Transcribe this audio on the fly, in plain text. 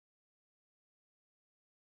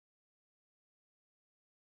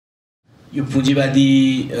यो पुँजीवादी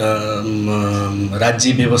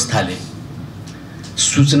राज्य व्यवस्थाले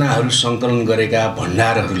सूचनाहरू सङ्कलन गरेका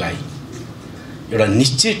भण्डारहरूलाई एउटा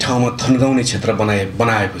निश्चित ठाउँमा थन्काउने क्षेत्र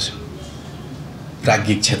बनाएको छ,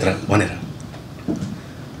 प्राज्ञिक क्षेत्र भनेर।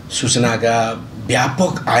 सूचनाका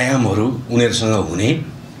व्यापक आयामहरू उनीहरूसँग हुने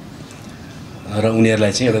र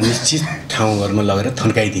उनीहरूलाई चाहिँ एउटा निश्चित ठाउँहरूमा लगेर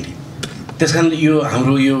थन्काइदिने। त्यसकारण यो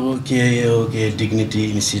हाम्रो यो के डिग्निटी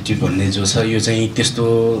इनिसिएटिभ भन्ने जो छ, यो चाहिँ त्यस्तो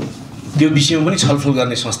त्यो विषयमा पनि छलफल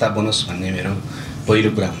गर्ने संस्था बनोस् भन्ने मेरो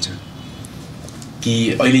पहिलो कुरा हुन्छ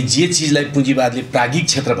कि अहिले जे चिजलाई पुँजीवादले प्राज्ञिक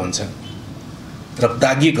क्षेत्र भन्छ र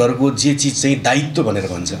प्राज्ञिकहरूको जे चिज चाहिँ दायित्व भनेर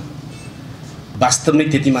भन्छ, वास्तवमै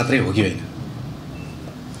त्यति मात्रै हो कि होइन,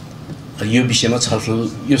 यो विषयमा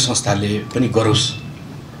छलफल यो संस्थाले पनि गरोस्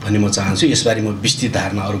भन्ने म चाहन्छु। यसबारे म विस्तृत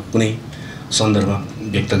धारणा अरू कुनै सन्दर्भमा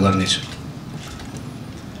व्यक्त गर्नेछु।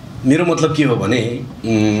 मेरो मतलब के हो भने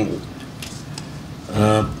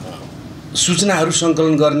सूचनाहरू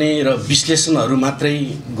सङ्कलन गर्ने र विश्लेषणहरू मात्रै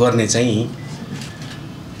गर्ने चाहिँ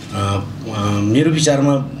मेरो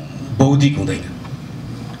विचारमा बौद्धिक हुँदैन।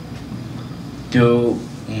 त्यो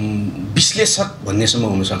विश्लेषक भन्नेसम्म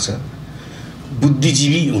हुनसक्छ,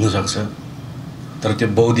 बुद्धिजीवी हुनसक्छ, तर त्यो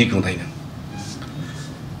बौद्धिक हुँदैन।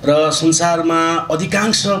 र संसारमा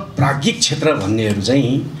अधिकांश प्राज्ञिक क्षेत्र भन्नेहरू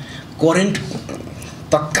चाहिँ करेन्ट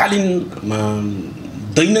तत्कालीन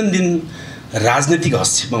दैनन्दिन राजनीतिक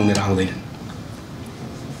हस्तक्षेपमा उनीहरू आउँदैनन्।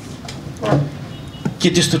 के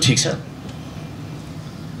त्यस्तो ठिक छ?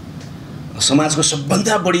 समाजको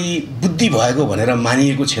सबभन्दा बढी बुद्धि भएको भनेर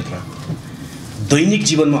मानिएको क्षेत्र दैनिक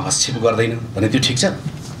जीवनमा हस्तक्षेप गर्दैन भने त्यो ठिक छ?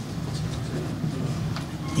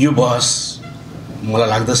 यो बहस मलाई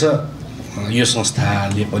लाग्दछ यो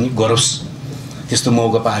संस्थाले पनि गरोस्। त्यस्तो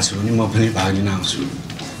मौका पाएको छु भने म पनि भाग लिन आउँछु।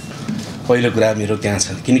 पहिलो कुरा मेरो त्यहाँ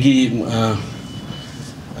छ, किनकि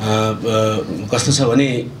कस्तो छ भने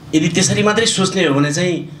यदि त्यसरी मात्रै सोच्ने हो भने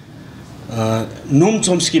चाहिँ नोम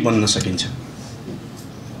चोम्स्की बन्न सकिन्छ,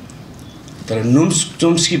 तर नोम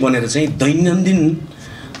चोम्स्की बनेर चाहिँ दैनन्दिन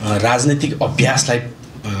राजनैतिक अभ्यासलाई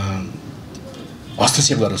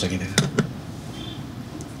हस्तक्षेप गर्न सकिँदैन।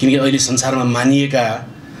 किनकि अहिले संसारमा मानिएका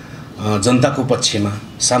जनताको पक्षमा,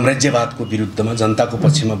 साम्राज्यवादको विरुद्धमा जनताको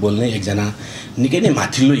पक्षमा बोल्ने एकजना निकै नै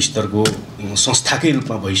माथिल्लो स्तरको संस्थाकै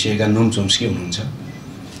रूपमा भइसकेका नोम चोम्स्की हुनुहुन्छ।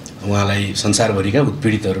 उहाँलाई संसारभरिका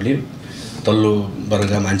उत्पीडितहरूले, तल्लो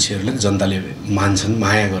वर्गका मान्छेहरूले, जनताले मान्छन्,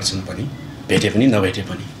 माया गर्छन् पनि, भेटे पनि नभेटे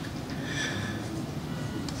पनि।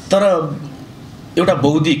 तर एउटा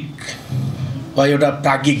बौद्धिक वा एउटा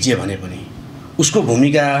प्राज्ञिक जे भने पनि उसको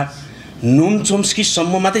भूमिका नोम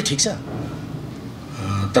चोम्स्कीसम्म मात्रै ठिक छ,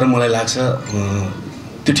 तर मलाई लाग्छ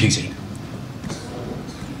त्यो ठिक छैन।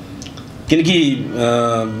 किनकि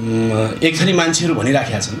एक थरी मान्छेहरू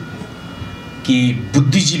भनिराखेका छन् कि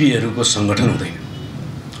बुद्धिजीवीहरूको सङ्गठन हुँदैन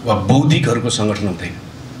वा बौद्धिकहरूको सङ्गठन हुँदैन,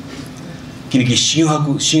 किनकि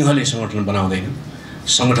सिंहले सङ्गठन बनाउँदैन,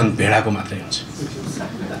 सङ्गठन भेडाको मात्रै हुन्छ।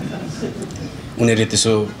 उनीहरूले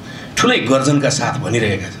त्यसो ठुलै गर्जनका साथ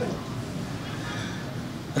भनिरहेका छन्।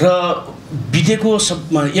 र बितेको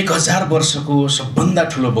 1000 वर्षको सबभन्दा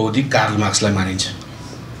ठुलो बौद्धिक कार्ल मार्क्सलाई मानिन्छ।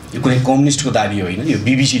 यो कुनै कम्युनिस्टको दाबी होइन, यो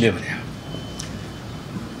बीबीसीले भने।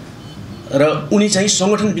 र उनी चाहिँ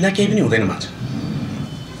सङ्गठन बिना केही पनि हुँदैन भन्छ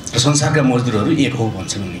र संसारका मजदुरहरू एक हो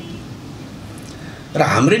भन्छन् उनी। र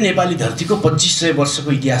हाम्रै नेपाली धरतीको 2500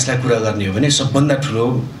 वर्षको इतिहासलाई कुरा गर्ने हो भने सबभन्दा ठुलो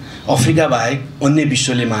अफ्रिका बाहेक अन्य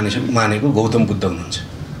विश्वले मानेको गौतम बुद्ध हुनुहुन्छ।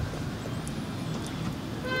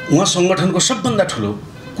 उहाँ सङ्गठनको सबभन्दा ठुलो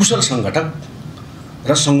कुशल सङ्गठक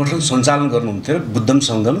र सङ्गठन सञ्चालन गर्नुहुन्थ्यो। बुद्धम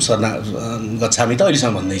सङ्गम शरणा गच्छामि त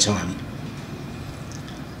अहिलेसम्म भन्दैछौँ हामी।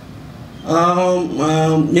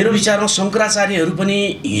 मेरो विचारमा शङ्कराचार्यहरू पनि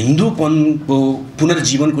हिन्दूपनको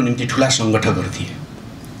पुनर्जीवनको निम्ति ठुला सङ्गठकहरू थिए।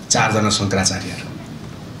 4 जना शङ्कराचार्यहरू।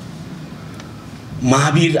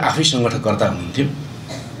 महावीर आफै सङ्गठककर्ता हुनुहुन्थ्यो।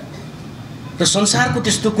 र संसारको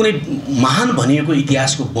त्यस्तो कुनै महान भनिएको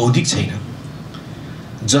इतिहासको बौद्धिक छैन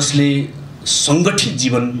जसले सङ्गठित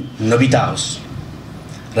जीवन नबिताओस्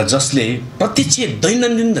र जसले प्रत्यक्ष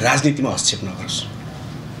दैनन्दिन राजनीतिमा हस्तक्षेप नगरोस्।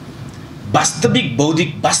 वास्तविक बौद्धिक,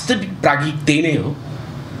 वास्तविक प्राज्ञिक त्यही नै हो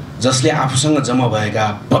जसले आफूसँग जम्मा भएका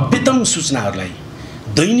भव्यतम सूचनाहरूलाई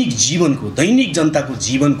दैनिक जनताको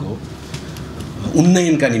जीवनको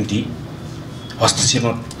उन्नयनका निम्ति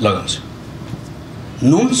हस्तक्षेपमा लगाउँछ।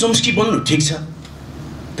 नोम चोम्स्की बन्नु ठिक छ,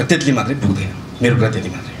 तर त्यतिले मात्रै पुग्दैन। मेरो कुरा त्यति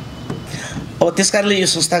मात्रै। अब त्यसकारणले यो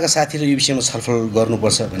संस्थाका साथीहरू यो विषयमा छलफल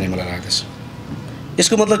गर्नुपर्छ भन्ने मलाई लाग्दछ।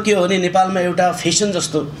 यसको मतलब के हो भने नेपालमा एउटा फेसन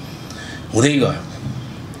जस्तो हुँदै गयो।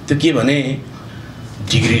 त्यो के भने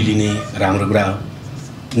डिग्री लिने राम्रो कुरा हो,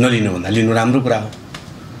 नलिनु भन्दा लिनु राम्रो कुरा हो,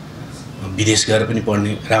 विदेश गएर पनि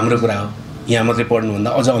पढ्ने राम्रो कुरा हो, यहाँ मात्रै पढ्नुभन्दा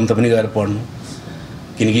अझ अन्त पनि गएर पढ्नु,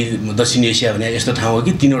 किनकि दक्षिण एसिया भने यस्तो ठाउँ हो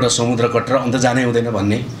कि 3वटा समुद्र कटेर अन्त जानै हुँदैन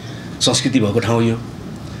भन्ने संस्कृति भएको ठाउँ यो।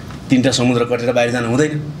 3टा समुद्र कटेर बाहिर जानु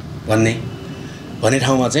हुँदैन भन्ने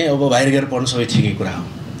ठाउँमा चाहिँ अब बाहिर गएर पढ्नु सबै ठिकै कुरा हो।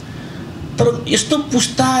 तर यस्तो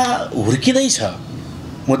पुस्ता हुर्किँदैछ,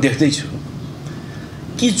 म देख्दैछु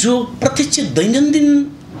कि जो प्रत्यक्ष दैनन्दिन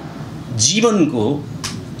जीवनको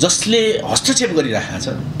जसले हस्तक्षेप गरिराखेको छ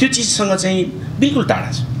त्यो चिजसँग चाहिँ बिल्कुल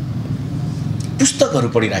टाढा छ। पुस्तकहरू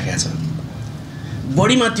पढिराखेको छ,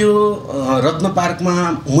 बढीमा त्यो रत्न पार्कमा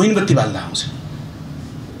मोइनबत्ती बाल्दा आउँछ,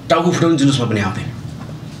 टाउको फुटाउने जुलुसमा पनि आउँदैन।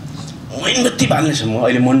 मोइनबत्ती बाल्नेसम्म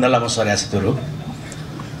अहिले मण्डलामा सरेको छ त्यो रोग,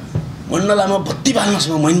 मण्डलामा बत्ती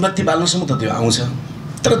बाल्नसम्म, मोइनबत्ती बाल्नसम्म त त्यो आउँछ।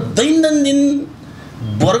 तर दैनन्दिन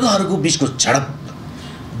वर्गहरूको बिचको झडप,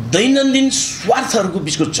 दैनन्दिन स्वार्थहरूको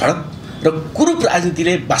बिचको झडप र कुरूप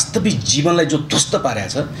राजनीतिले वास्तविक जीवनलाई जो ध्वस्त पारेको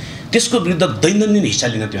छ त्यसको विरुद्ध दैनन्दिन हिस्सा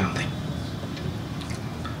लिन त्यो आउँदैन।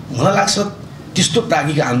 मलाई लाग्छ त्यस्तो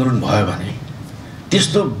प्राज्ञिक आन्दोलन भयो भने,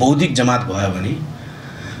 त्यस्तो बौद्धिक जमात भयो भने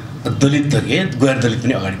दलित त के गैर दलित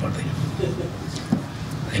पनि अगाडि बढ्दैन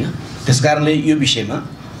हैन। त्यसकारणले यो विषयमा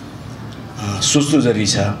सोच्नु जरुरी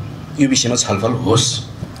छ, यो विषयमा छलफल होस्।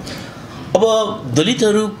 अब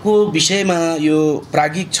दलितहरूको विषयमा यो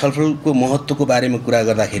प्राज्ञिक छलफलको महत्त्वको बारेमा कुरा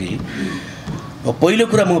गर्दाखेरि पहिलो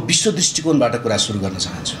कुरा म विश्व दृष्टिकोणबाट कुरा सुरु गर्न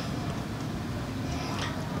चाहन्छु।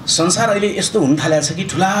 संसार अहिले यस्तो हुन थालेको छ कि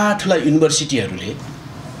ठुला ठुला युनिभर्सिटीहरूले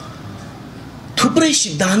थुप्रै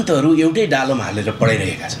सिद्धान्तहरू एउटै डालोमा हालेर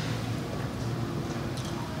पढाइरहेका छन्।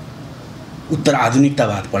 उत्तर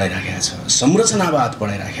आधुनिकतावाद पढाइराखेको छ, संरचनावाद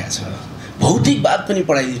पढाइराखेको छ, भौतिकवाद पनि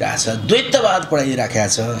पढाइदिरहेको छ, द्वैतवाद पढाइदिरहेको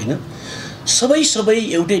छ हैन। सबै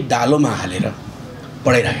एउटै डालोमा हालेर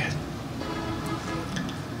पढाइराखेका छन्।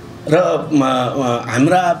 र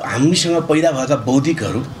हामीसँग पैदा भएका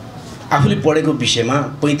बौद्धिकहरू आफूले पढेको विषयमा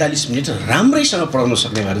 45 मिनट राम्रैसँग पढाउन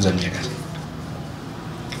सक्ने भएर जन्मिएका छन्।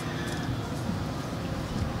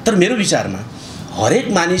 तर मेरो विचारमा हरेक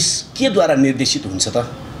मानिस केद्वारा निर्देशित हुन्छ त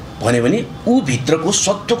भन्यो भने ऊ भित्रको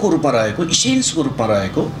सत्वको रूपमा रहेको, इसेन्सको रूपमा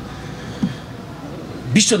रहेको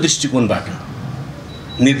विश्व दृष्टिकोणबाट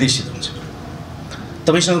निर्देशित हुन्छ।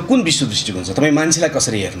 तपाईसँग कुन विश्व दृष्टिकोण छ? तपाईँ मान्छेलाई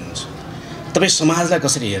कसरी हेर्नुहुन्छ? तपाईँ समाजलाई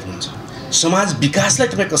कसरी हेर्नुहुन्छ? समाज विकासलाई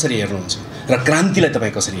तपाईँ कसरी हेर्नुहुन्छ? र क्रान्तिलाई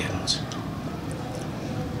तपाईँ कसरी हेर्नुहुन्छ?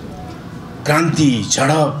 क्रान्ति,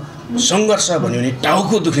 झडप, सङ्घर्ष भन्यो भने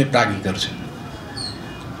टाउको दुख्ने प्राज्ञिकहरू छन्।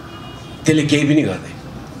 त्यसले केही पनि गर्दैन।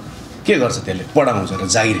 के गर्छ? त्यसले पढाउँछ र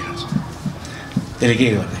जागिर खान्छ, त्यसले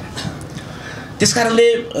केही गर्दैन। त्यसकारणले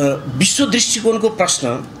विश्व दृष्टिकोणको प्रश्न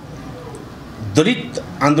दलित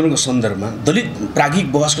आन्दोलनको सन्दर्भमा, दलित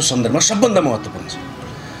प्राज्ञिक बहसको सन्दर्भमा सबभन्दा महत्त्वपूर्ण छ।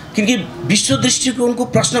 किनकि विश्व दृष्टिकोणको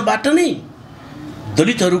प्रश्नबाट नै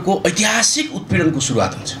दलितहरूको ऐतिहासिक उत्पीडनको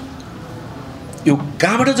सुरुवात हुन्छ। यो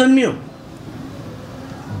कहाँबाट जन्मियो?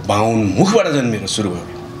 बाहुन मुखबाट जन्मेर सुरु भयो,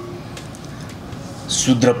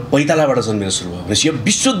 शूद्र पैतालाबाट जन्मेर सुरु भयो। भनेपछि यो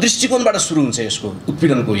विश्व दृष्टिकोणबाट सुरु हुन्छ, यसको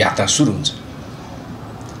उत्पीडनको यात्रा सुरु हुन्छ।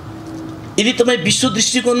 यदि तपाईँ विश्व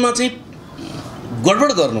दृष्टिकोणमा चाहिँ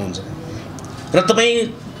गडबड गर्नुहुन्छ र तपाईँ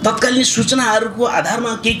तत्कालीन सूचनाहरूको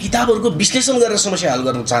आधारमा केही किताबहरूको विश्लेषण गरेर समस्या हल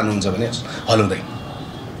गर्न चाहनुहुन्छ भने हल हुँदैन।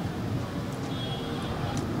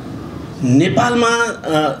 नेपालमा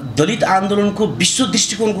दलित आन्दोलनको विश्व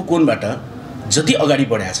दृष्टिकोणको कोणबाट जति अगाडि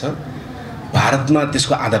बढेको छ, भारतमा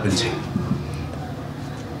त्यसको आधा पनि छैन।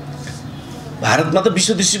 भारतमा त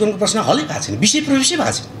विश्व दृष्टिकोणको प्रश्न हलै भएको छैन, विषय प्रवेशै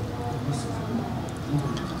भएको छैन।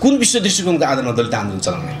 कुन विश्व दृष्टिकोणको आधारमा दलित आन्दोलन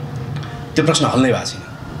चलाउने, त्यो प्रश्न हल नै भएको छैन।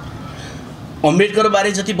 अम्बेडकर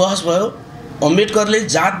बारे जति बहस भयो, अम्बेडकरले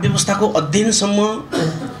जात व्यवस्थाको अध्ययनसम्म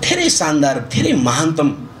धेरै शानदार, धेरै महानतम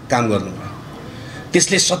काम गर्नुभयो।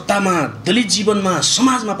 त्यसले सत्तामा, दलित जीवनमा,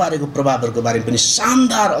 समाजमा पारेको प्रभावहरूको बारेमा पनि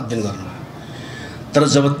शानदार अध्ययन गर्नुभयो। तर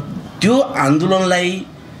जब त्यो आन्दोलनलाई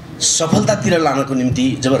सफलतातिर लानको निम्ति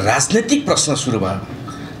जब राजनैतिक प्रश्न सुरु भयो,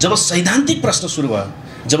 जब सैद्धान्तिक प्रश्न सुरु भयो,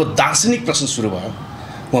 जब दार्शनिक प्रश्न सुरु भयो,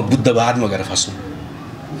 म बुद्धवादमा गएर फस्नु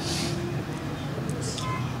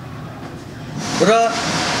र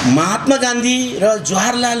महात्मा गान्धी र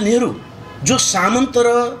जवाहरलाल नेहरू जो सामन्त र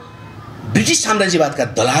ब्रिटिस साम्राज्यवादका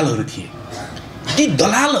दलालहरू थिए, ती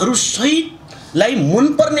दलालहरू सहितलाई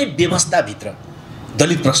मनपर्ने व्यवस्थाभित्र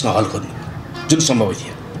दलित प्रश्न हल खोज्नु जुन सम्भव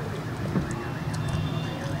थियो,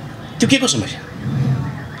 त्यो के को समस्या?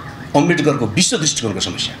 अम्बेडकरको विश्व दृष्टिकोणको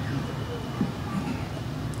समस्या।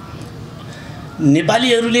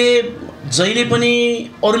 नेपालीहरूले जहिले पनि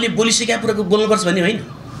अरूले बोलिसकेका कुराको बोल्नुपर्छ भन्ने होइन,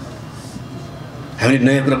 हामीले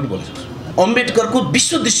नयाँ कुरा पनि बोल्न सक्छौँ। अम्बेडकरको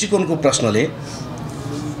विश्व दृष्टिकोणको प्रश्नले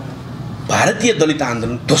भारतीय दलित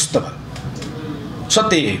आन्दोलन ध्वस्त भयो।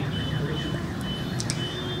 सत्य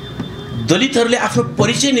दलितहरूले आफ्नो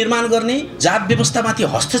परिचय निर्माण गर्ने, जात व्यवस्थामाथि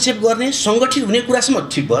हस्तक्षेप गर्ने, सङ्गठित हुने कुरासम्म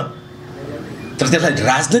ठिक भयो, तर त्यसलाई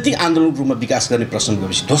राजनैतिक आन्दोलनको रूपमा विकास गर्ने प्रश्न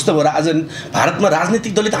गएपछि ध्वस्त भएर आज भारतमा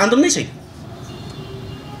राजनैतिक दलित आन्दोलन नै छैन।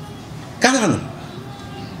 कहाँ आन्दोलन?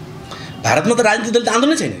 भारतमा त राजनीतिक दलित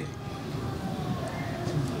आन्दोलन छैन।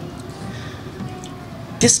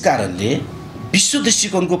 त्यसकारणले विश्व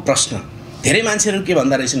दृष्टिकोणको प्रश्न धेरै मान्छेहरू के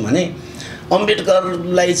भन्दा रहेछन् भने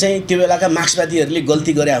अम्बेडकरलाई चाहिँ त्यो बेलाका मार्क्सवादीहरूले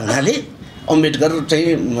गल्ती गरे हुनाले अम्बेडकर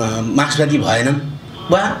चाहिँ मार्क्सवादी भएनन्,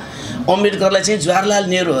 वा अम्बेडकरलाई चाहिँ जवाहरलाल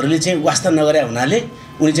नेहरूहरूले चाहिँ वास्ता नगरे हुनाले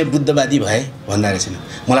उनी चाहिँ बुद्धवादी भए भन्दा रहेछन्।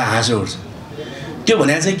 मलाई हाँसो उठ्छ। त्यो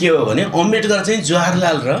भने चाहिँ के हो भने अम्बेडकर चाहिँ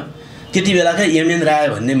जवाहरलाल र त्यति बेलाका एमएन राय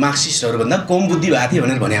भन्ने मार्क्सिस्टहरूभन्दा कम बुद्धि भएको थियो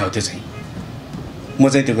भनेर भने हो। त्यो चाहिँ म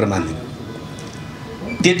चाहिँ त्यो कुरा मान्दिनँ।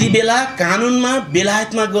 त्यति बेला कानुनमा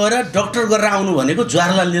बेलायतमा गएर डक्टर गरेर आउनु भनेको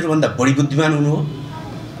जवाहरलाल नेहरूभन्दा बढी बुद्धिमान हुनु हो,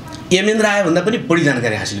 एमएन रायभन्दा पनि बढी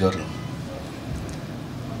जानकारी हासिल गर्नु।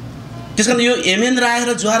 त्यसकारण यो एमएन राय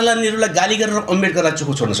र जवाहरलाल नेहरूलाई गाली गरेर अम्बेडकरलाई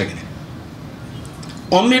चोखो छोड्न सकिँदैन।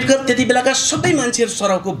 अम्बेडकर त्यति बेलाका सबै मान्छेहरू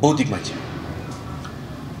सरहको बौद्धिक मान्छे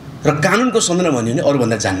र कानुनको सन्दर्भमा भन्यो भने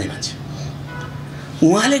अरूभन्दा जान्ने मान्छे।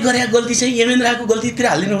 उहाँले गरेका गल्ती चाहिँ एमएन रायको गल्तीतिर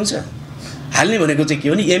हालिदिनुहुन्छ। हाल्ने भनेको चाहिँ के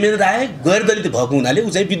हो भने एमएन राय गैर दलित भएको हुनाले ऊ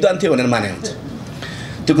चाहिँ विद्वान थियो भनेर माने हुन्छ।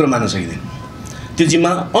 त्यो कुरो मान्न सकिँदैन। त्यो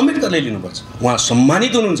जिम्मा अम्बेडकरले लिनुपर्छ। उहाँ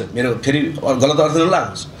सम्मानित हुनुहुन्छ। मेरो फेरि गलत अर्थ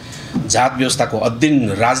नलागोस्। जात व्यवस्थाको अध्ययन,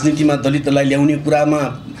 राजनीतिमा दलितलाई ल्याउने कुरामा,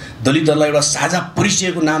 दलितहरूलाई एउटा साझा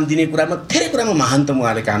परिचयको नाम दिने कुरामा धेरै कुरामा महानतम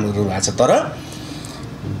उहाँले काम गरिरहनु भएको छ। तर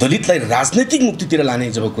दलितलाई राजनैतिक मुक्तितिर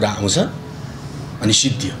लाने जब कुरा आउँछ अनि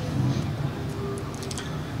सिद्धियो।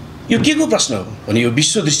 यो के को प्रश्न हो भने यो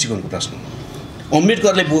विश्व दृष्टिकोणको प्रश्न हो।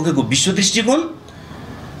 अम्बेडकरले बोकेको विश्व दृष्टिकोण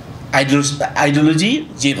आइडियोलोजी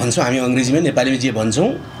जे भन्छौँ हामी अङ्ग्रेजीमा, नेपालीमा जे भन्छौँ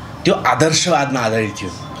त्यो आदर्शवादमा आधारित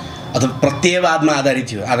थियो अथवा प्रत्ययवादमा आधारित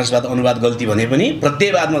थियो। आदर्शवाद अनुवाद गल्ती भने पनि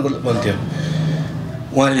प्रत्ययवादमा भन्थ्यो।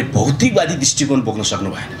 उहाँले भौतिकवादी दृष्टिकोण बोक्न सक्नु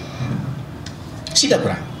भएन। सिधा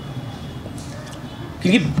कुरा।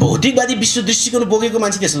 किनकि भौतिकवादी विश्व दृष्टिकोण बोकेको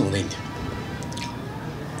मान्छे त्यस्तो हुँदैन थियो।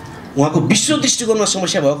 उहाँको विश्व दृष्टिकोणमा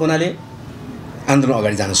समस्या भएको हुनाले आन्दोलन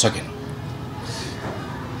अगाडि जान सकेन।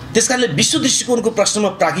 त्यसकारणले विश्व दृष्टिकोणको प्रश्नमा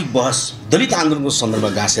प्राज्ञिक बहस दलित आन्दोलनको सन्दर्भमा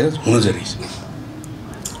गाँसेर हुनु जरुरी छ।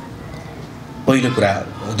 पहिलो कुरा।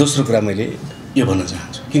 दोस्रो कुरा मैले यो भन्न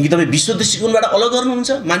चाहन्छु, किनकि तपाईँ विश्व दृष्टिकोणबाट अलग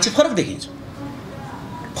गर्नुहुन्छ, मान्छे फरक देखिन्छ।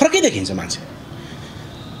 फरकै देखिन्छ मान्छे।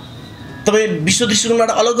 तपाईँ विश्व दृष्टिकोणबाट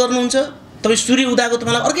अलग गर्नुहुन्छ, तपाईँ सूर्य उदाएको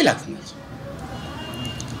तपाईँलाई अर्कै लाग्छ।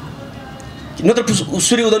 नत्र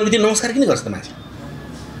सूर्य उदाउनु बित्तिकै नमस्कार किन गर्छ त मान्छे?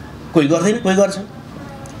 कोही गर्दैन, कोही गर्छ।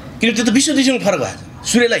 किनकि त्यो त विश्व दृष्टिकोण फरक भएको छ।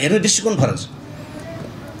 सूर्यलाई हेर्ने दृष्टिकोण फरक छ।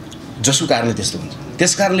 जसको कारणले त्यस्तो हुन्छ।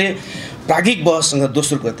 त्यसकारणले प्राज्ञिक बहससँग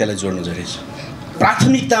दोस्रो कुरा त्यसलाई जोड्नु जरुरी छ।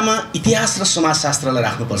 प्राथमिकतामा इतिहास र समाजशास्त्रलाई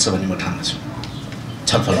राख्नुपर्छ भन्ने म ठान्छु।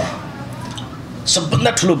 छलफलमा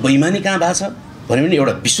सबभन्दा ठुलो बैमानी कहाँ भएको छ भन्यो भने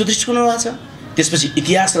एउटा विश्व दृष्टिकोणमा भएको छ, त्यसपछि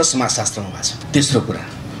इतिहास र समाजशास्त्रमा भएको छ। तेस्रो कुरा,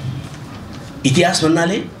 इतिहास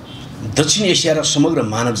भन्नाले दक्षिण एसिया र समग्र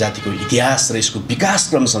मानव जातिको इतिहास र यसको विकास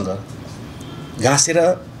क्रमसँग गाँसेर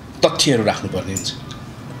तथ्यहरू राख्नुपर्ने हुन्छ।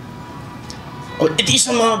 अब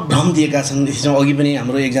यतिसम्म भ्रम दिएका छन्। यसमा अघि पनि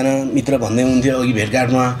हाम्रो एकजना मित्र भन्दै हुन्थ्यो अघि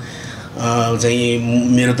भेटघाटमा चाहिँ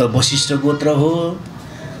मेरो त वशिष्ठ गोत्र हो,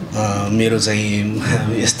 मेरो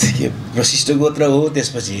चाहिँ यस्तै के वशिष्ठ गोत्र हो,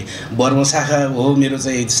 त्यसपछि वर्म शाखा हो मेरो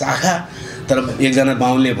चाहिँ शाखा। तर एकजना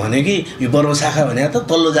बाहुनले भने कि यो वर्म शाखा भने त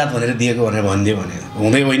तल्लो जात भनेर दिएको भनेर भनिदियो भने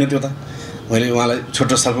हुँदै होइन। त्यो त मैले उहाँलाई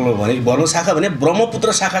छोटो सर्कलमा भने वर्म शाखा भने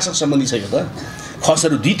ब्रह्मपुत्र शाखासँग सम्बन्धित छ। यो त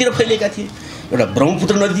खसहरू दुईतिर फैलिएका थिए, एउटा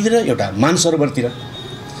ब्रह्मपुत्र नदीतिर, एउटा मानसरोवरतिर।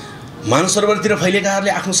 मानसरोवरतिर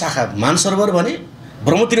फैलिएकाहरूले आफ्नो शाखा मानसरोवर भने,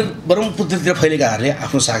 ब्रह्मपुत्रतिर फैलिएकाहरूले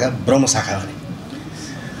आफ्नो शाखा ब्रह्म शाखा भने।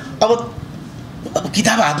 अब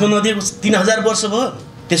किताब हातमा नदिएको 3000 वर्ष भयो,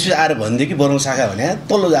 त्यसपछि आएर भनिदियो कि वर्म शाखा भने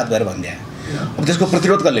तल्लो जात भएर भनिदिए। अब त्यसको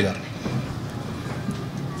प्रतिरोध कसले गर्ने?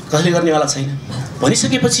 कसले गर्नेवाला छैन।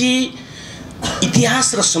 भनिसकेपछि इतिहास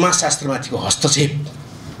र समाजशास्त्रमाथिको हस्तक्षेप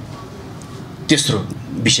तेस्रो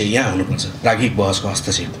विषय यहाँ हुनुपर्छ। प्राज्ञिक बहसको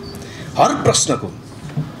हस्तक्षेप हर प्रश्नको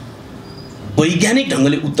वैज्ञानिक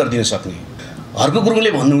ढङ्गले उत्तर दिन सक्ने। हर्क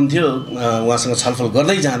गुरुङले भन्नुहुन्थ्यो, उहाँसँग छलफल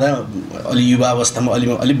गर्दै जाँदा अलि युवा अवस्थामा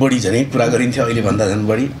अलि बढी झनै कुरा गरिन्थ्यो, अहिले भन्दा झन्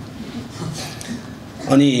बढी।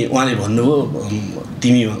 अनि उहाँले भन्नुभयो,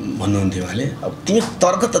 तिमी भन्नुहुन्थ्यो उहाँले, अब तिमी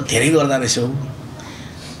तर्क त धेरै गर्दा रहेछौ,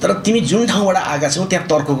 तर तिमी जुन ठाउँबाट आएका छौ त्यहाँ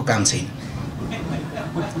तर्कको काम छैन।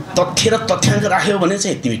 तथ्य र तथ्याङ्क राख्यौ भने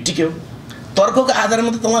चाहिँ तिमी टिक्यौ। तर्कको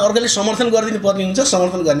आधारमा त तपाईँ अर्कोले समर्थन गरिदिनु पर्ने हुन्छ,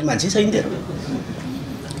 समर्थन गर्ने मान्छे छैन त्यो।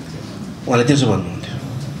 उहाँले त्यसो भन्नुहुन्थ्यो।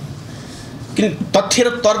 किन तथ्य र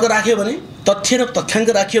तर्क राख्यो भने, तथ्य र तथ्याङ्क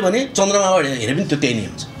राख्यो भने चन्द्रमाबाट हेरे पनि त्यो त्यही नै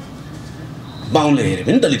हुन्छ। बाहुनले हेरे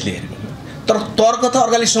पनि दलितले हेरे पनि। तर तर्क त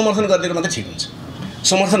अर्काले समर्थन गरिदिएर मात्रै ठिक हुन्छ।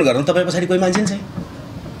 समर्थन गर्न तपाईँ पछाडि कोही मान्छे छैन,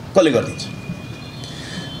 कसले गरिदिन्छ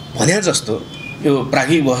भने जस्तो यो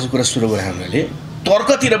प्राज्ञिक बहसको कुरा सुरु गरे हामीले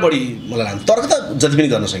तर्कतिर बढी मलाई लाग्छ। तर्क त जति पनि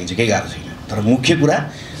गर्न सकिन्छ, केही गाह्रो छैन। तर मुख्य कुरा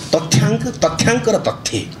तथ्याङ्क र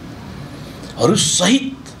तथ्यहरू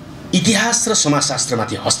सहित इतिहास र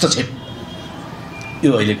समाजशास्त्रमाथि हस्तक्षेप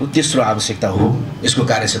यो अहिलेको तेस्रो आवश्यकता हो, यसको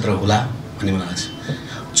कार्यक्षेत्र होला भन्ने मलाई लाग्छ।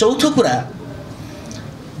 चौथो कुरा,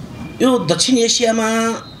 यो दक्षिण एसियामा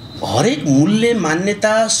हरेक मूल्य,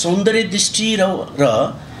 मान्यता, सौन्दर्य दृष्टि र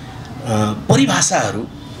परिभाषाहरू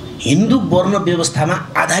हिन्दू वर्ण व्यवस्थामा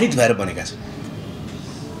आधारित भएर बनेका छन्।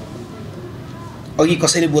 अघि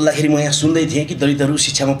कसैले बोल्दाखेरि म यहाँ सुन्दै थिएँ कि दलितहरू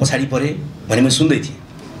शिक्षामा पछाडि परे भने मैले सुन्दै थिएँ।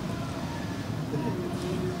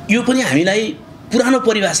 यो पनि हामीलाई पुरानो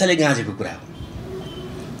परिभाषाले गाँजेको कुरा हो।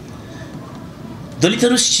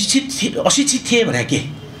 दलितहरू शिक्षित थिए, अशिक्षित थिए भने के,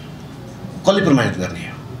 कसले प्रमाणित गर्ने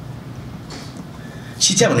हो?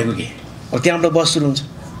 शिक्षा भनेको के? अब त्यहाँबाट बहस सुरु हुन्छ।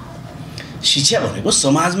 शिक्षा भनेको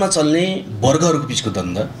समाजमा चल्ने वर्गहरूको बिचको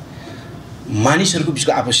द्वन्द्व, मानिसहरूको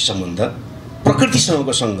बिचको आपसी सम्बन्ध,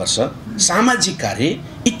 प्रकृतिसँगको सङ्घर्ष, सामाजिक कार्य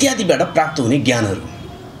इत्यादिबाट प्राप्त हुने ज्ञानहरू,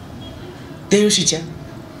 त्यही हो शिक्षा।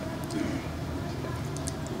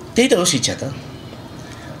 त्यही त हो शिक्षा त।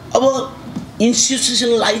 अब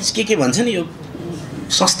इन्स्टिट्युसनलाइज के भन्छ नि, यो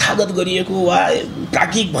संस्थागत गरिएको वा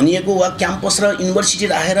प्राज्ञिक भनिएको वा क्याम्पस र युनिभर्सिटी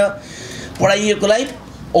राखेर पढाइएकोलाई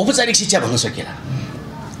औपचारिक शिक्षा भन्न सकिएला।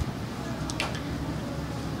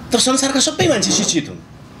 तर संसारका सबै मान्छे शिक्षित हुन्,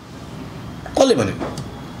 कसले भनेको?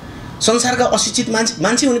 संसारका अशिक्षित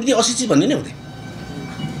मान्छे हुने बित्तिकै अशिक्षित भन्ने नै हुँदैन।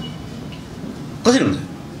 कसरी हुन्छ?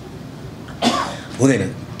 हुँदैन।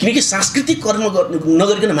 किनकि सांस्कृतिक कर्म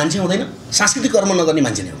नगरिकन मान्छे हुँदैन, सांस्कृतिक कर्म नगर्ने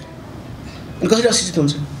मान्छे नै हुँदैन। अनि कसरी अशिक्षित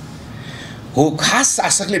हुन्छ? हो, खास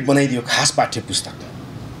शासकले बनाइदियो खास पाठ्य पुस्तक,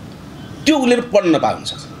 त्यो उसले पढ्न नपाउन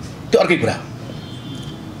सक्छ, त्यो अर्कै कुरा हो।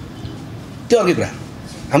 त्यो अर्कै कुरा।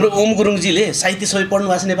 हाम्रो ओम गुरुङजीले साहित्य सबै पढ्नु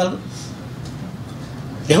भएको छ नेपालको,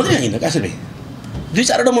 भ्याउँदै होइन कसरी?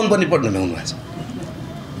 2-4वटा मनपर्ने पढ्नु भ्याउनु भएको छ।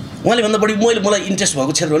 उहाँले भन्दा बढी मलाई इन्ट्रेस्ट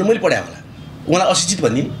भएको क्षेत्र भने मैले पढाएँ होला। उहाँलाई अशिक्षित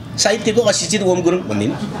भनिदिने, साहित्यको अशिक्षित ओम गुरुङ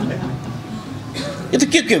भनिदिने, यो त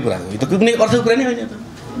के कुरा हो? यो त कुनै अर्थको कुरा नै होइन। त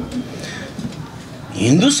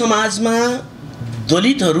हिन्दू समाजमा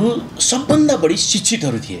दलितहरू सबभन्दा बढी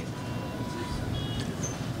शिक्षितहरू थिए।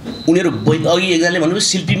 उनीहरू अघि एकजनाले भन्नुभयो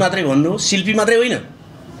शिल्पी मात्रै भन्नु, शिल्पी मात्रै होइन,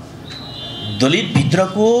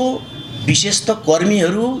 दलितभित्रको विशेषत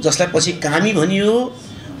कर्मीहरू जसलाई पछि कामी भनियो,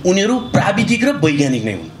 उनीहरू प्राविधिक र वैज्ञानिक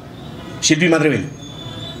नै हुन्। शिल्पी मात्रै होइन,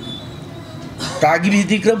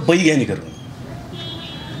 प्राविधिक र वैज्ञानिकहरू।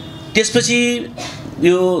 त्यसपछि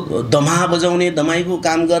यो दमाहा बजाउने, दमाईको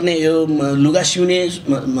काम गर्ने, यो लुगा सिउने,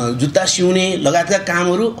 जुत्ता सिउने लगायतका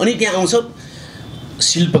कामहरू, अनि त्यहाँ आउँछ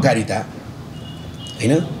शिल्पकारिता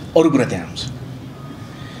होइन, अरू कुरा त्यहाँ आउँछ।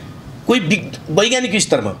 कोही वैज्ञानिक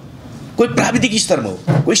स्तरमा, कोही प्राविधिक स्तरमा हो,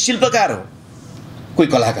 कोही शिल्पकार हो, कोही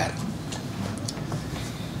कलाकार।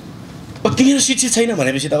 अब तिनीहरू शिक्षित छैन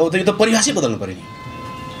भनेपछि त अब यो त परिभाषै बदल्नु पर्यो नि।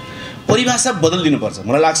 परिभाषा बदलिदिनुपर्छ।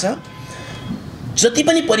 मलाई लाग्छ जति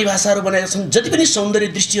पनि परिभाषाहरू बनेका छन्, जति पनि सौन्दर्य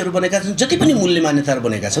दृष्टिहरू बनेका छन्, जति पनि मूल्य मान्यताहरू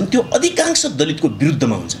बनेका छन्, त्यो अधिकांश दलितको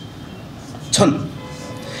विरुद्धमा छन्।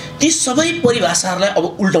 ती सबै परिभाषाहरूलाई अब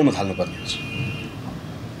उल्टाउन थाल्नुपर्ने हुन्छ,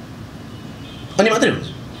 अनि मात्रै हुन्छ।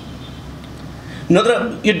 नत्र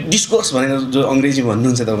यो डिस्कोर्स भनेर जो अङ्ग्रेजी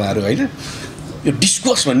भन्नुहुन्छ तपाईँहरू होइन, यो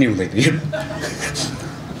डिस्कोर्स भन्ने हुँदैन। यो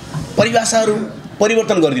परिभाषाहरू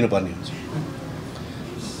परिवर्तन गरिदिनु पर्ने हुन्छ।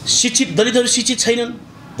 शिक्षित दलितहरू शिक्षित छैनन्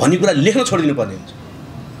भन्ने कुरा लेख्न छोडिदिनु पर्ने हुन्छ।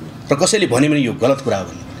 र कसैले भन्यो भने यो गलत कुरा हो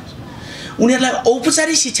भन्नुपर्ने हुन्छ। उनीहरूलाई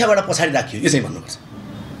औपचारिक शिक्षाबाट पछाडि राख्यो, यो चाहिँ भन्नुपर्छ।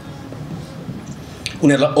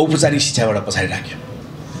 उनीहरूलाई औपचारिक शिक्षाबाट पछाडि राख्यो।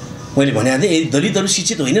 मैले भने थिएँ यदि दलितहरू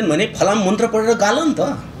शिक्षित होइनन् भने फलाम मन्त्र पढेर गालो नि त।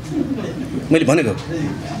 मैले भनेको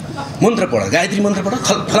मन्त्र पढ, गायत्री मन्त्र पढ,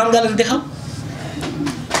 फलाम गालेर देखाऊ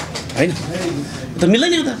होइन, यो त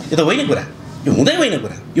मिल्दैन। यो त होइन कुरा, यो हुँदै होइन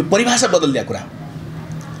कुरा, यो परिभाषा बदलिदिया कुरा।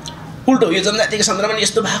 उल्टो यो जनजातिको सन्दर्भमा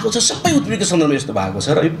यस्तो भएको छ, सबै उत्पीडनको सन्दर्भमा यस्तो भएको छ,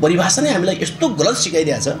 र यो परिभाषा नै हामीलाई यस्तो गलत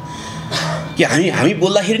सिकाइदिएको छ कि हामी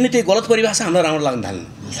बोल्दाखेरि नै त्यो गलत परिभाषा हामीलाई राम्रो लाग्न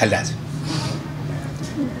थालिरहेको छ।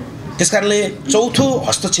 त्यसकारणले चौथो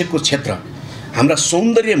हस्तक्षेपको क्षेत्र हाम्रा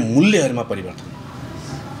सौन्दर्य मूल्यहरूमा परिवर्तन,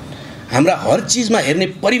 हाम्रा हर चिजमा हेर्ने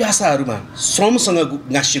परिभाषाहरूमा श्रमसँग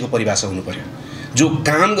गाँसिएको परिभाषा हुनु पर्यो। जो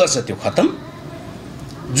काम गर्छ त्यो खतम,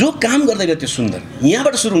 जो काम गर्दै गर्छ त्यो सुन्दर।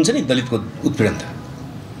 यहाँबाट सुरु हुन्छ नि दलितको उत्पीडन त।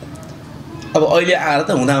 अब अहिले आएर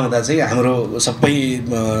त हुँदा चाहिँ हाम्रो सबै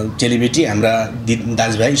चेलीबेटी, हाम्रा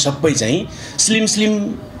दाजुभाइ सबै चाहिँ स्लिम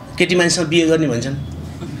केटी मान्छेसँग बिहे गर्ने भन्छन्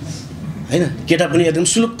होइन, केटा पनि एकदम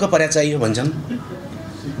सुलुक्क पर्या चाहियो भन्छन्,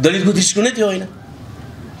 दलितको दृष्टिकोणै थियो होइन।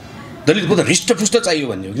 दलितको त हृष्टपुष्ट चाहियो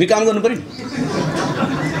भन्ने हो कि काम गर्नु पऱ्यो नि।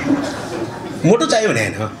 मोटो चाहियो भने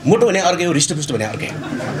होइन, मोटो भने अर्कै हो, हृष्टपुष्ट भने अर्कै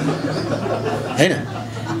होइन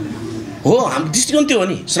हो। हाम्रो दृष्टिकोण त्यो हो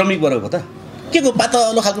नि। श्रमिक वर्गको त के को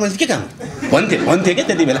पातलो खालको मान्छे के काम भन्थे क्या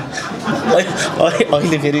त्यति बेला।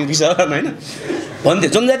 अहिले फेरि रिसाउन होइन भन्थे।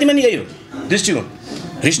 जनजातिमा नि यही हो दृष्टिकोण।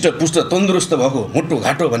 हृष्टपुष्ट तन्दुरुस्त भएको मोटो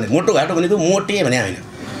घाटो भने, मोटो घाटो भनेको मोटे भने होइन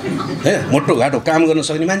होइन, मोटो घाटो काम गर्न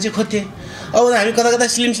सक्ने मान्छे खोज्थे। अब हामी कता कता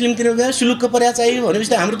स्लिमतिर गयो, सुलुक्क पर्या चाहियो भनेपछि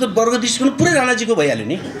त हाम्रो त वर्ग दृष्टिकोण पुरै राणाजीको भइहाल्यो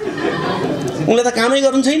नि। उनलाई त कामै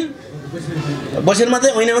गर्नु छैन, बसेर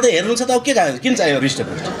मात्रै ऐना मात्रै हेर्नु छ त। अब के किन चाहियो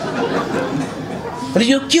हृष्टपुष्ट? अनि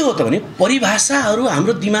यो के हो त भने परिभाषाहरू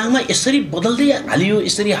हाम्रो दिमागमा यसरी बदल्दै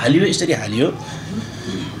हालियो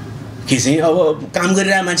कि चाहिँ अब काम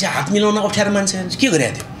गरिरहेको मान्छे हात मिलाउन अप्ठ्यारो मान्छे के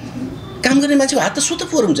गरिरहेको थियो? काम गर्ने मान्छेको हात त स्वतः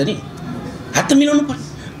फोहोर हुन्छ नि, हात त मिलाउनु पर्यो।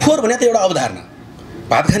 फोहोर भने त एउटा अवधारणा।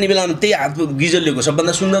 भात खाने बेलामा त्यही हात गिजलिएको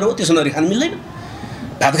सबभन्दा सुन्दर हो, त्यसो नगरी खानु मिल्दैन।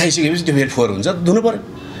 भात खाइसकेपछि त्यो फेरि फोहोर हुन्छ, धुनु पर्यो।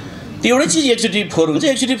 त्यो एउटै चिज एकचोटि फोहोर हुन्छ,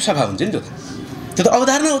 एकचोटि सफा हुन्छ नि। त्यो त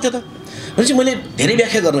अवधारणा हो। त्यो त भनेपछि मैले धेरै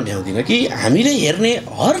व्याख्या गर्न भ्याउँदिनँ कि हामीले हेर्ने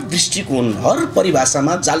हर दृष्टिकोण, हर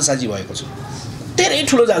परिभाषामा जालसाजी भएको छ। धेरै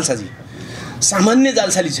ठुलो जालसाजी, सामान्य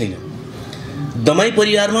जालसाजी छैन। दमाई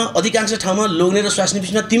परिवारमा अधिकांश ठाउँमा लोग्ने र स्वास्नी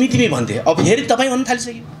बिचमा तिमी भन्थे, अब फेरि तपाईँ भन्न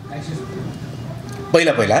थालिसक्यो।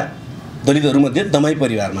 पहिला दलितहरूमध्ये दमाई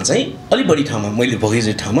परिवारमा चाहिँ अलिक बढी ठाउँमा, मैले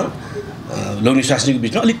भोगेको ठाउँमा लोग्ने स्वास्नीको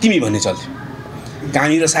बिचमा अलिक तिमी भन्ने चल्थ्यो।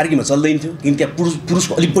 कामी र सार्कीमा चल्दैन थियो, किन त्यहाँ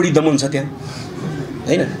पुरुषको अलिक बढी दमन छ त्यहाँ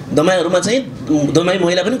होइन। दमाईहरूमा चाहिँ दमाई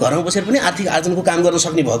महिला पनि घरमा बसेर पनि आर्थिक आर्जनको काम गर्न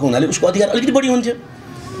सक्ने भएको हुनाले उसको अधिकार अलिकति बढी हुन्थ्यो।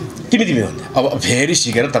 तिमी भन्थ्यो। अब फेरि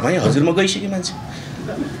सिकेर तपाईँ हजुरमा गइसक्यो मान्छे।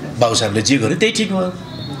 बाबु साहबले जे गर्यो त्यही ठिक भयो।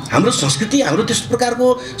 हाम्रो संस्कृति, हाम्रो त्यस्तो प्रकारको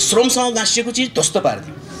श्रमसँग गाँसिएको चिज ध्वस्त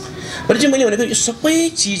पारिदियो। भने चाहिँ मैले भनेको यो सबै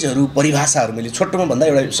चिजहरू, परिभाषाहरू, मैले छोटोमा भन्दा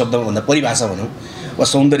एउटा शब्दमा भन्दा परिभाषा भनौँ वा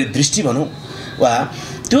सौन्दर्य दृष्टि भनौँ वा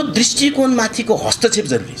त्यो दृष्टिकोणमाथिको हस्तक्षेप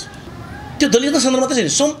जरुरी छ। त्यो दलितको सन्दर्भमा त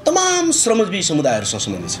छैन, तमाम श्रमजीवी समुदायहरूसँग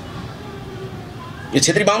सम्बन्धित छ। यो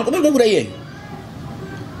छेत्री बाहुनको पनि कुरा यही हो,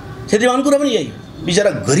 छेत्री बाहुनको कुरा पनि यही हो।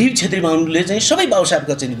 बिचरा गरिब छेत्री बाहुनले चाहिँ सबै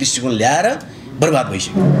बाबुसाहबका चाहिँ दृष्टिकोण ल्याएर बर्बाद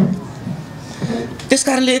भइसक्यो। त्यस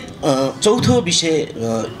कारणले चौथो विषय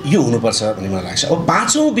यो हुनुपर्छ भन्ने मलाई लाग्छ। अब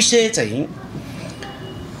पाँचौँ विषय चाहिँ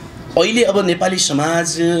अहिले अब नेपाली समाज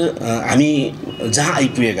हामी जहाँ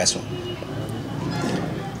आइपुगेका छौँ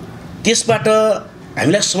त्यसबाट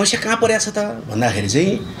हामीलाई समस्या कहाँ परेको छ त भन्दाखेरि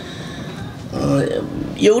चाहिँ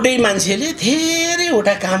एउटै मान्छेले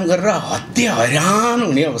धेरैवटा काम गरेर हैरान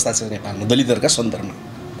हुने अवस्था छ नेपालमा दलितहरूका सन्दर्भमा।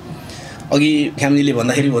 अघि फ्यामिलीले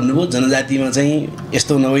भन्दाखेरि भन्नुभयो जनजातिमा चाहिँ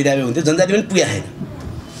यस्तो नभइदिए हुन्थ्यो, जनजाति पनि पुगेको छैन।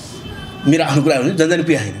 मेरो आफ्नो कुरा हो भने जनजाति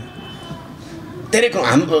पुगेको छैन। धेरै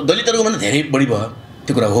हाम्रो दलितहरूको भन्दा धेरै बढी भयो,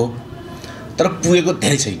 त्यो कुरा हो, तर पुगेको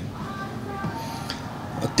धेरै छैन।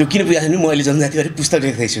 त्यो किन पुगेको छैन? म अहिले जनजातिबारे पुस्तक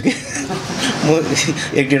लेख्दैछु कि म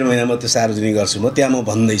 1-1.5 महिनामा त्यो सार्वजनिक गर्छु। म त्यहाँ म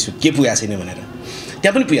भन्दैछु के पुगेको छैन भनेर।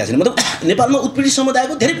 त्यहाँ पनि पुगेको छैन। मतलब नेपालमा उत्पीडित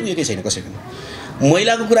समुदायको धेरै पुगेकै छैन कसैको।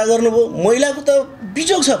 महिलाको कुरा गर्नुभयो, महिलाको त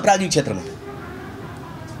बिजोग छ प्राज्ञिक क्षेत्रमा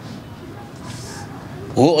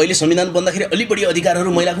हो। अहिले संविधान बन्दाखेरि अलि बढी अधिकारहरू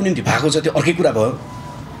महिलाको निम्ति भएको छ, त्यो अर्कै कुरा भयो।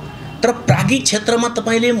 तर प्राज्ञिक क्षेत्रमा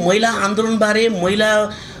तपाईँले महिला आन्दोलनबारे, महिला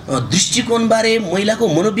दृष्टिकोणबारे, महिलाको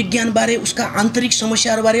मनोविज्ञानबारे, उसका आन्तरिक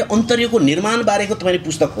समस्याहरूबारे, अन्तर्यको निर्माणबारेको तपाईँले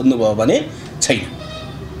पुस्तक खोज्नुभयो भने छैन।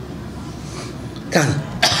 कहाँ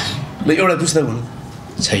ल एउटा पुस्तक भनौँ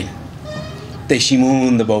छैन। त्यही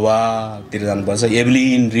सिमोन द बवालतिर जानुपर्छ,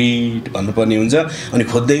 एभलिन रिड भन्नुपर्ने हुन्छ। अनि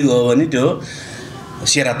खोज्दै गयो भने त्यो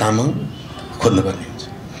सेरा तामाङ खोज्नुपर्ने हुन्छ।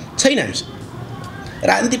 छैन। हामीसँग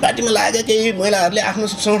राजनीति पार्टीमा लागेका केही महिलाहरूले आफ्नो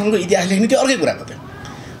सङ्गठनको इतिहास लेख्ने त्यो अर्कै कुरा भयो।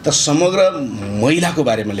 तर समग्र महिलाको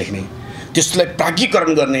बारेमा लेख्ने, त्यसलाई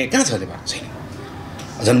प्राज्ञिकरण गर्ने कहाँ छ नेपालमा? छैन।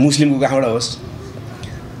 झन् मुस्लिमको कहाँबाट होस्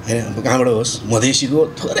होइन, कहाँबाट होस्, मधेसीको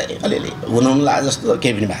थोरै अलिअलि हुन ला जस्तो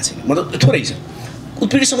केही पनि भएको छैन। मतलब थोरै छ।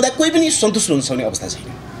 उत्पीडित समुदाय कोही पनि सन्तुष्ट हुन सक्ने अवस्था छैन।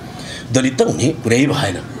 दलित त हुने कुरै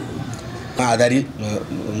भएन। आधारित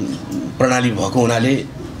प्रणाली भएको हुनाले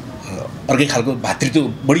अर्कै खालको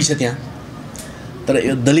भातृत्व बढी छ त्यहाँ। तर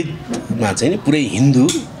यो दलितमा चाहिँ पुरै हिन्दू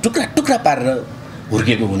टुक्रा टुक्रा पारेर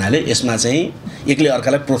हुर्केको हुनाले यसमा चाहिँ एकले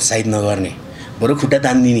अर्कालाई प्रोत्साहित नगर्ने, बरु खुट्टा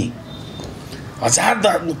तान्दिने हजार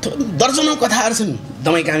दर्जनौँ कथाहरू छन्।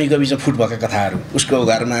 दमाई कामीको बिचमा फुट भएका कथाहरू, उसको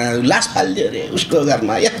घरमा लास फालिदियो अरे, उसको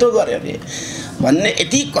घरमा यस्तो गर्यो अरे भन्ने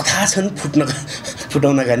यति कथा छन्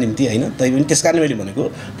फुटाउनका निम्ति होइन। तैपनि त्यस कारण मैले भनेको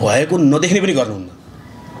भएको नदेख्ने पनि गर्नुहुन्न,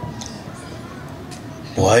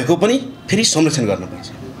 भएको पनि फेरि संरक्षण गर्नुपर्छ।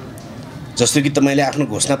 जस्तो कि तपाईँले आफ्नो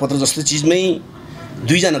घोषणापत्र जस्तो चिजमै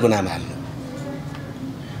 2 जनाको नाम हाल्नु,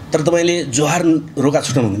 तर तपाईँले जोहार रोका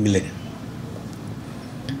छुटाउनु मिल्दैन।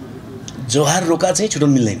 जवाहर रोका चाहिँ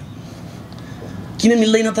छुटाउन मिल्दैन। किन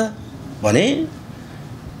मिल्दैन त भने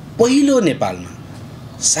पहिलो नेपालमा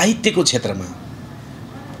साहित्यको क्षेत्रमा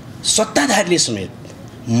सत्ताधारीले समेत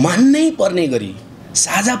मान्नै पर्ने गरी,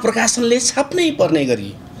 साझा प्रकाशनले छाप्नै पर्ने गरी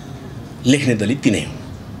लेख्ने दलित तिनै हुन्।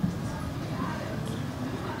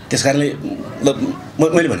 त्यसकारणले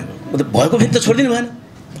मैले भने भएको फेरि त छोडिदिनु भएन,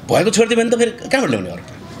 भएको छोडिदियो भने त फेरि कहाँबाट ल्याउने अरू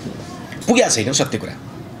पुगेको छैन, सत्य कुरा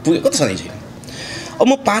पुगेको त सधैँ छैन। अब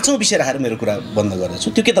म पाँचौँ विषय राखेर मेरो कुरा बन्द गर्दछु।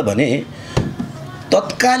 त्यो के त भने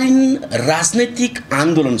तत्कालीन राजनैतिक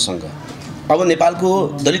आन्दोलनसँग अब नेपालको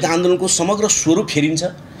दलित आन्दोलनको समग्र स्वरूप फेरिन्छ।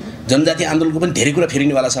 जनजाति आन्दोलनको पनि धेरै कुरा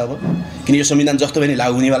फेरिनेवाला छ अब, किन यो संविधान जस्तो भयो नि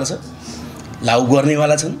लागू हुनेवाला छ, लागू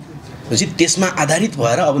गर्नेवाला छन्। भनेपछि त्यसमा आधारित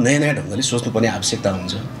भएर अब नयाँ नयाँ ढङ्गले सोच्नुपर्ने आवश्यकता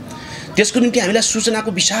हुन्छ। त्यसको निम्ति हामीलाई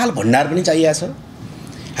सूचनाको विशाल भण्डार पनि चाहिएको छ।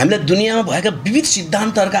 हामीलाई दुनियाँमा भएका विविध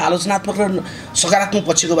सिद्धान्तहरूका आलोचनात्मक र सकारात्मक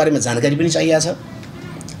पक्षको बारेमा जानकारी पनि चाहिएको छ।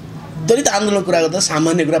 दलित आन्दोलनको कुरा गर्दा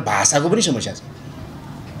सामान्य कुरा भाषाको पनि समस्या छ,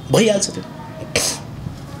 भइहाल्छ त्यो।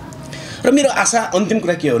 र मेरो आशा अन्तिम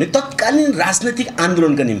कुरा के हो भने तत्कालीन राजनैतिक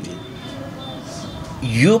आन्दोलनका निम्ति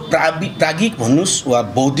यो प्राज्ञिक भन्नुहोस् वा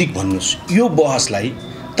बौद्धिक भन्नुहोस्, यो बहसलाई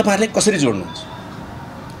तपाईँहरूले कसरी जोड्नुहुन्छ,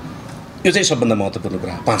 यो चाहिँ सबभन्दा महत्त्वपूर्ण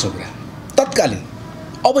कुरा। पाँचौँ कुरा तत्कालीन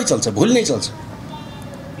अबै चल्छ, भोलि नै चल्छ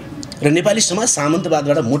र नेपाली समाज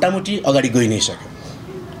सामन्तवादबाट मोटामोटी अगाडि गइ नै सक्यो।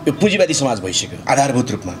 यो पुँजीवादी समाज भइसक्यो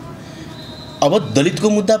आधारभूत रूपमा। अब दलितको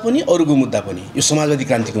मुद्दा पनि अरूको मुद्दा पनि यो समाजवादी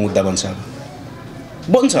क्रान्तिको मुद्दा बन्छ।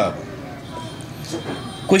 अब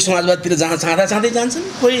कोही समाजवादतिर चाहँदै जान्छन्,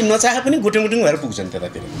 कोही नचाहे पनि गुटेमुटुङ भएर पुग्छन्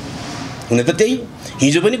त्यतातिर। हुन त त्यही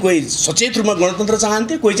हिजो पनि कोही सचेत रूपमा गणतन्त्र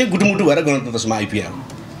चाहन्थे, कोही चाहिँ गुटमुटु भएर गणतन्त्रसम्म आइपुग्यो।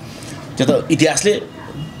 त्यो त इतिहासले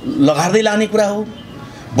लगार्दै लाने कुरा हो,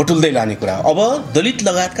 बटुल्दै लाने कुरा। अब दलित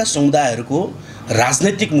लगायतका समुदायहरूको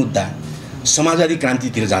राजनैतिक मुद्दा समाजवादी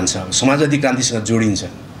क्रान्तितिर जान्छ, समाजवादी क्रान्तिसँग जोडिन्छ।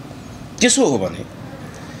 त्यसो हो भने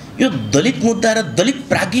यो दलित मुद्दा र दलित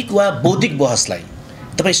प्राज्ञिक वा बौद्धिक बहसलाई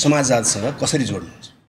तपाईँ समाजवादसँग कसरी जोड्नुहुन्छ?